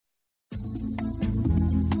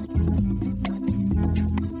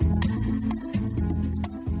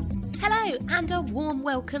and a warm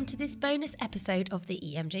welcome to this bonus episode of the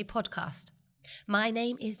EMJ podcast. My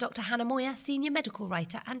name is Dr. Hannah Moyer, Senior Medical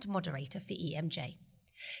Writer and Moderator for EMJ.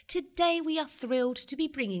 Today we are thrilled to be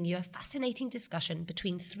bringing you a fascinating discussion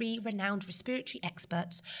between three renowned respiratory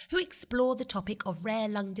experts who explore the topic of rare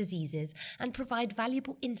lung diseases and provide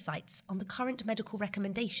valuable insights on the current medical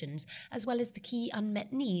recommendations as well as the key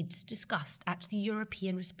unmet needs discussed at the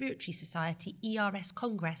European Respiratory Society ERS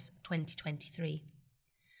Congress 2023.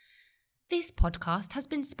 This podcast has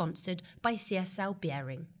been sponsored by CSL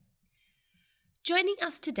Behring. Joining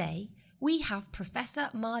us today, we have Professor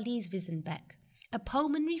Marlies Wissenbeck, a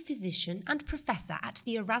pulmonary physician and professor at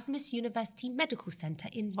the Erasmus University Medical Centre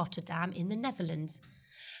in Rotterdam in the Netherlands.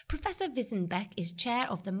 Professor Wissenbeck is chair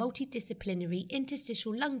of the Multidisciplinary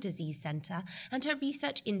Interstitial Lung Disease Centre, and her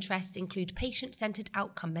research interests include patient-centred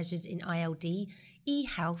outcome measures in ILD,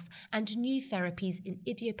 e-health, and new therapies in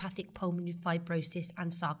idiopathic pulmonary fibrosis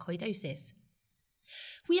and sarcoidosis.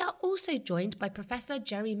 We are also joined by Professor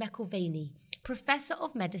Jerry McIlvaney, Professor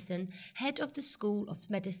of Medicine, Head of the School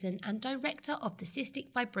of Medicine and Director of the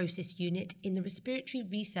Cystic Fibrosis Unit in the Respiratory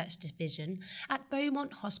Research Division at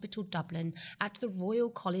Beaumont Hospital Dublin at the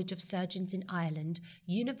Royal College of Surgeons in Ireland,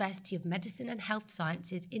 University of Medicine and Health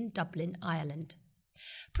Sciences in Dublin, Ireland.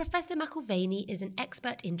 Professor McIlvaney is an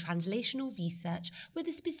expert in translational research with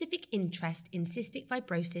a specific interest in cystic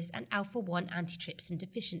fibrosis and alpha-1 antitrypsin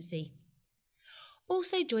deficiency.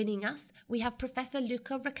 Also joining us, we have Professor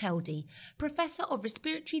Luca Richeldi, Professor of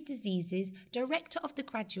Respiratory Diseases, Director of the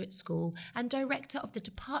Graduate School and Director of the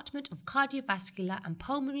Department of Cardiovascular and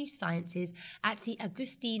Pulmonary Sciences at the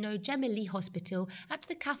Agostino Gemelli Hospital at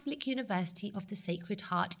the Catholic University of the Sacred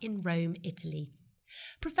Heart in Rome, Italy.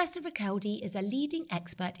 Professor Richeldi is a leading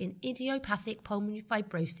expert in idiopathic pulmonary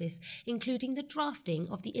fibrosis, including the drafting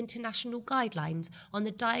of the international guidelines on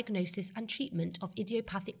the diagnosis and treatment of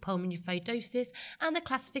idiopathic pulmonary fibrosis and the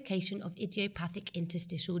classification of idiopathic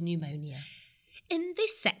interstitial pneumonia. In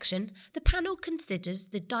this section, the panel considers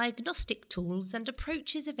the diagnostic tools and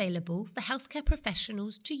approaches available for healthcare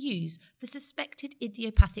professionals to use for suspected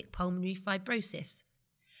idiopathic pulmonary fibrosis.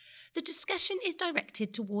 The discussion is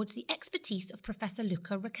directed towards the expertise of Professor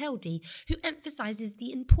Luca Richeldi, who emphasises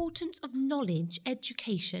the importance of knowledge,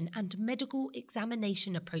 education and medical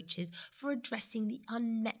examination approaches for addressing the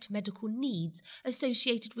unmet medical needs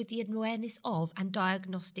associated with the awareness of and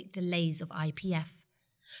diagnostic delays of IPF.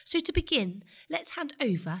 So to begin, let's hand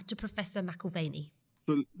over to Professor McIlvaney.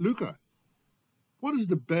 So Luca, what is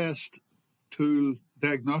the best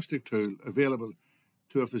diagnostic tool available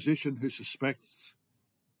to a physician who suspects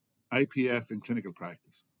IPF in clinical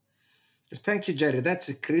practice? Thank you, Jerry. That's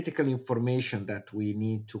a critical information that we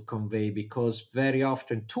need to convey because very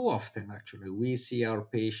often, too often actually, we see our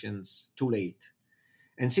patients too late.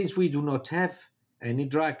 And since we do not have any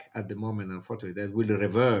drug at the moment, unfortunately, that will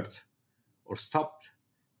revert or stop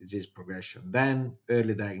disease progression, then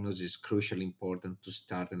early diagnosis is crucially important to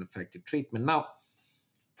start an effective treatment. Now,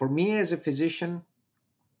 for me as a physician,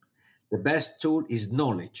 the best tool is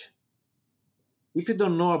knowledge. If you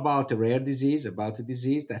don't know about a rare disease,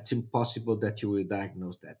 that's impossible that you will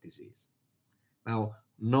diagnose that disease. Now,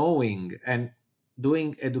 knowing and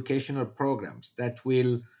doing educational programs that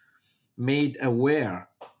will make aware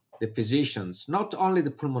the physicians, not only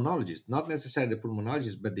the pulmonologists, not necessarily the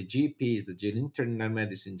pulmonologists, but the GPs, the internal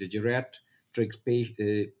medicine, the geriatric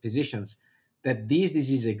physicians, that these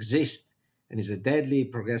diseases exist and is a deadly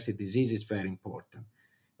progressive disease is very important.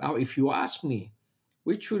 Now, if you ask me,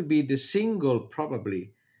 which will be the single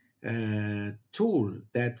probably tool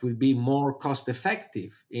that will be more cost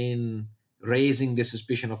effective in raising the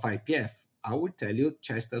suspicion of IPF, I would tell you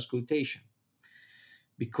chest auscultation.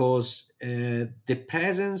 Because the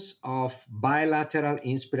presence of bilateral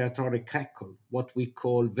inspiratory crackle, what we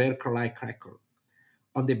call Vercrolite crackle,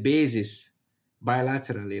 on the basis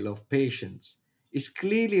bilaterally of patients, is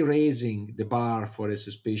clearly raising the bar for a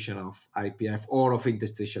suspicion of IPF or of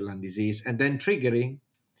interstitial lung disease, and then triggering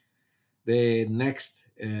the next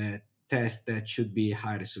test that should be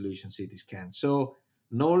high resolution CT scan. So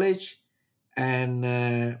knowledge and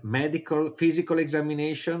physical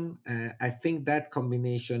examination, I think that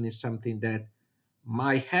combination is something that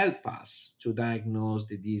might help us to diagnose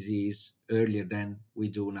the disease earlier than we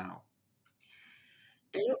do now.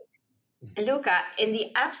 Luca, in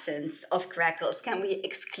the absence of crackles, can we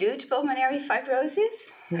exclude pulmonary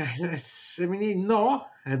fibrosis? Yes, I mean, no,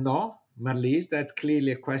 Marlies, that's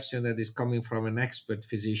clearly a question that is coming from an expert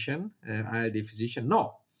physician, ILD physician.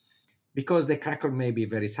 No, because the crackle may be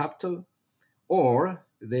very subtle, or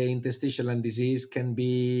the interstitial lung disease can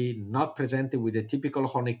be not presented with a typical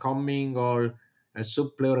honeycombing or a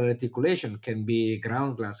subpleural reticulation, can be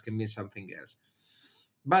ground glass, can be something else.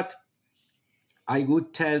 But I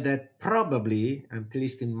would tell that probably, at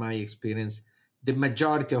least in my experience, the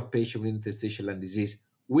majority of patients with interstitial lung disease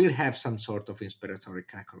will have some sort of inspiratory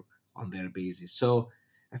crackle on their basis. So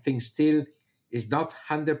I think still is not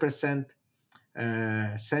 100%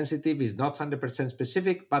 sensitive, is not 100%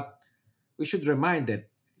 specific, but we should remind that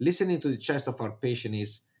listening to the chest of our patient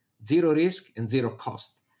is zero risk and zero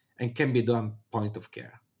cost and can be done point of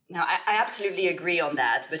care. Now, I absolutely agree on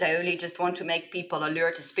that, but I only just want to make people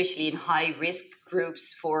alert, especially in high-risk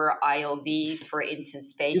groups for ILDs, for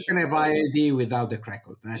instance, patients. You can have ILD without the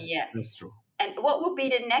crackle. That's true. And what would be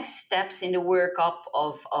the next steps in the workup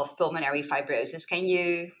of pulmonary fibrosis? Can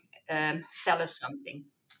you tell us something?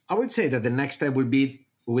 I would say that the next step will be,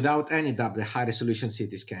 without any doubt, the high-resolution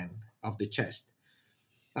CT scan of the chest.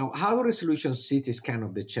 Now, high-resolution CT scan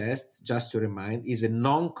of the chest, just to remind, is a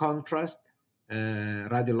non-contrast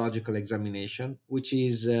radiological examination, which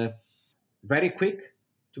is very quick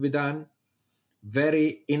to be done,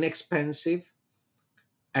 very inexpensive,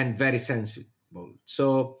 and very sensible.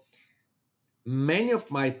 So many of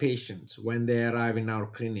my patients, when they arrive in our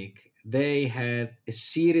clinic, they had a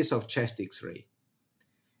series of chest X-ray.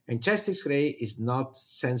 And chest X-ray is not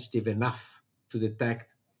sensitive enough to detect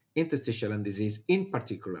interstitial lung disease, in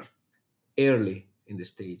particular, early in the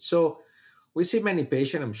stage. So we see many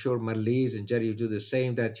patients, I'm sure Marlies and Jerry, you do the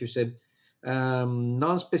same, that you said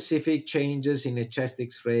non-specific changes in a chest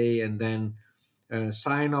X-ray and then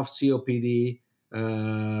sign of COPD,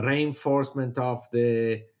 reinforcement of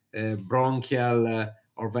the bronchial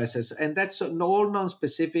or vessels. And that's all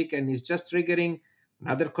non-specific and is just triggering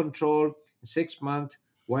another control 6 months,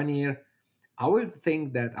 1 year. I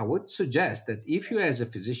would suggest that if you as a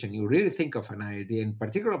physician, you really think of an ILD, in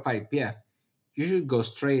particular of IPF, you should go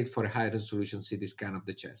straight for a high-resolution CT scan of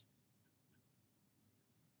the chest.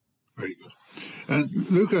 Very good. And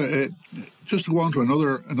Luca, just to go on to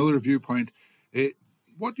another viewpoint,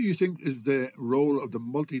 what do you think is the role of the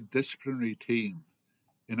multidisciplinary team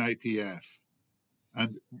in IPF,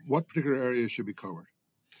 and what particular areas should be covered?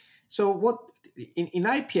 So what in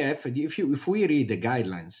IPF, if we read the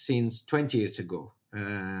guidelines since 20 years ago,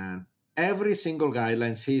 every single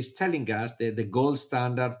guidelines is telling us that the gold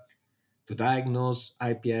standard to diagnose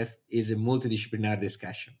IPF is a multidisciplinary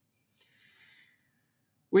discussion,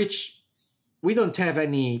 which we don't have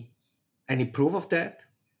any proof of that.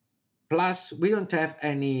 Plus, we don't have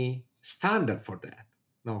any standard for that.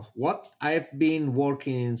 Now, what I've been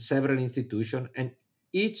working in several institutions, and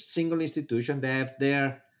each single institution, they have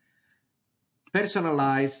their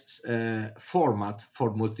personalized format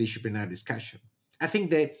for multidisciplinary discussion. I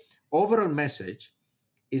think the overall message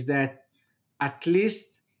is that at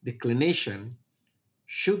least the clinician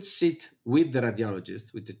should sit with the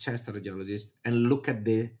radiologist, with the chest radiologist, and look at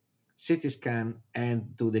the CT scan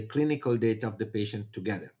and do the clinical data of the patient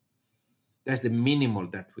together. That's the minimal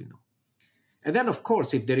that we know. And then, of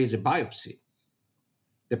course, if there is a biopsy,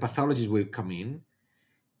 the pathologist will come in.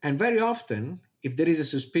 And very often, if there is a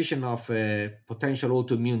suspicion of a potential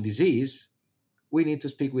autoimmune disease, we need to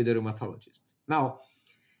speak with the rheumatologist. Now,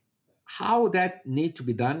 how that need to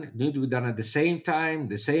be done at the same time,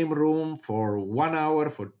 the same room, for 1 hour,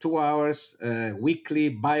 for 2 hours, weekly,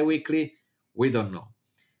 bi-weekly, we don't know.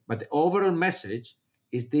 But the overall message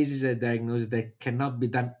is this is a diagnosis that cannot be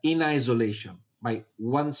done in isolation by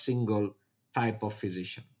one single type of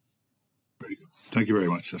physician. Very good. Thank you very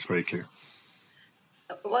much. That's very clear.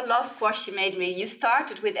 One last question made me. You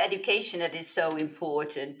started with education, that is so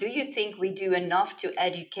important. Do you think we do enough to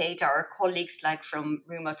educate our colleagues, like from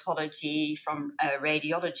rheumatology, from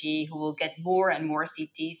radiology, who will get more and more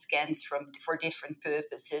CT scans for different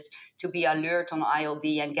purposes to be alert on ILD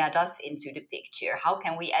and get us into the picture? How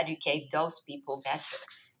can we educate those people better?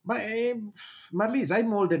 But Marlies,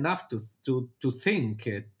 I'm old enough to think,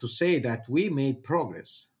 to say that we made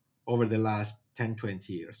progress over the last 10,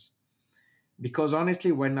 20 years. Because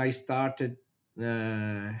honestly, when I started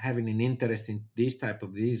having an interest in this type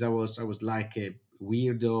of disease, I was like a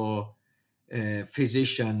weirdo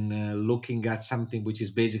physician looking at something which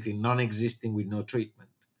is basically non-existing with no treatment.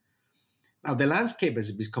 Now, the landscape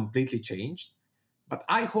has completely changed, but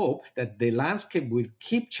I hope that the landscape will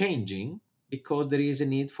keep changing because there is a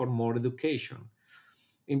need for more education.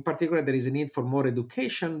 In particular, there is a need for more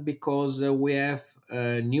education because we have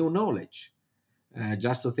new knowledge.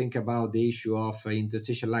 Just to think about the issue of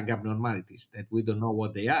interstitial lung abnormalities, that we don't know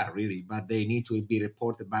what they are really, but they need to be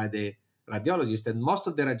reported by the radiologist, and most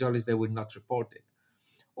of the radiologists, they will not report it.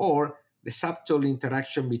 Or the subtle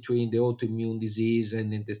interaction between the autoimmune disease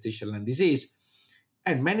and interstitial lung disease.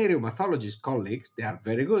 And many rheumatologist colleagues, they are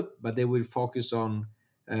very good, but they will focus on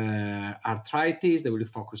arthritis, they will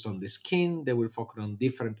focus on the skin, they will focus on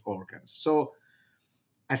different organs. So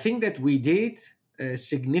I think that we did a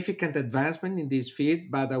significant advancement in this field,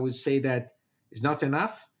 but I would say that it's not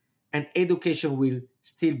enough, and education will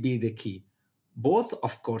still be the key, both,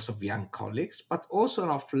 of course, of young colleagues, but also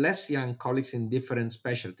of less young colleagues in different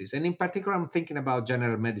specialties. And in particular, I'm thinking about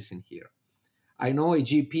general medicine here. I know a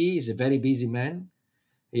GP is a very busy man.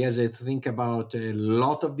 He has to think about a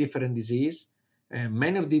lot of different disease.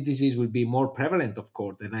 Many of the diseases will be more prevalent, of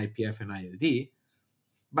course, than IPF and ILD,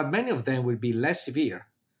 but many of them will be less severe.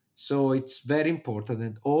 So it's very important.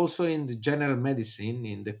 And also in the general medicine,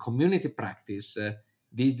 in the community practice,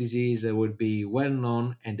 these diseases will be well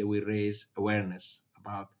known and they will raise awareness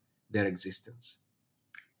about their existence.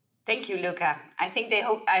 Thank you, Luca. I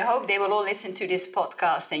hope they will all listen to this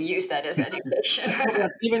podcast and use that as education.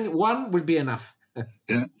 Even one will be enough.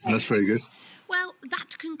 Yeah, that's very good. Well,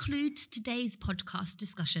 that concludes today's podcast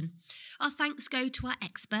discussion. Our thanks go to our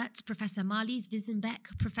experts, Professor Marlies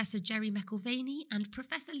Wiesenbeck, Professor Jerry McIlvaney, and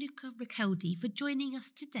Professor Luca Richeldi for joining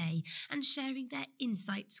us today and sharing their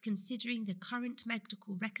insights considering the current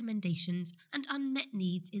medical recommendations and unmet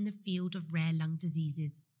needs in the field of rare lung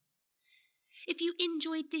diseases. If you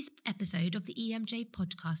enjoyed this episode of the EMJ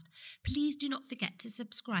podcast, please do not forget to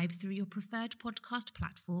subscribe through your preferred podcast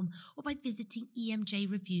platform or by visiting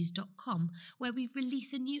emjreviews.com, where we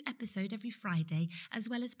release a new episode every Friday, as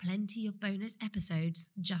well as plenty of bonus episodes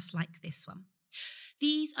just like this one.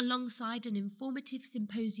 These, alongside an informative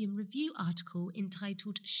symposium review article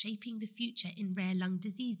entitled Shaping the Future in Rare Lung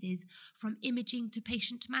Diseases, From Imaging to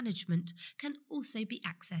Patient Management, can also be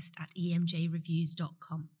accessed at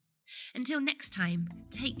emjreviews.com. Until next time,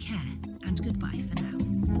 take care and goodbye for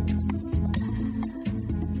now.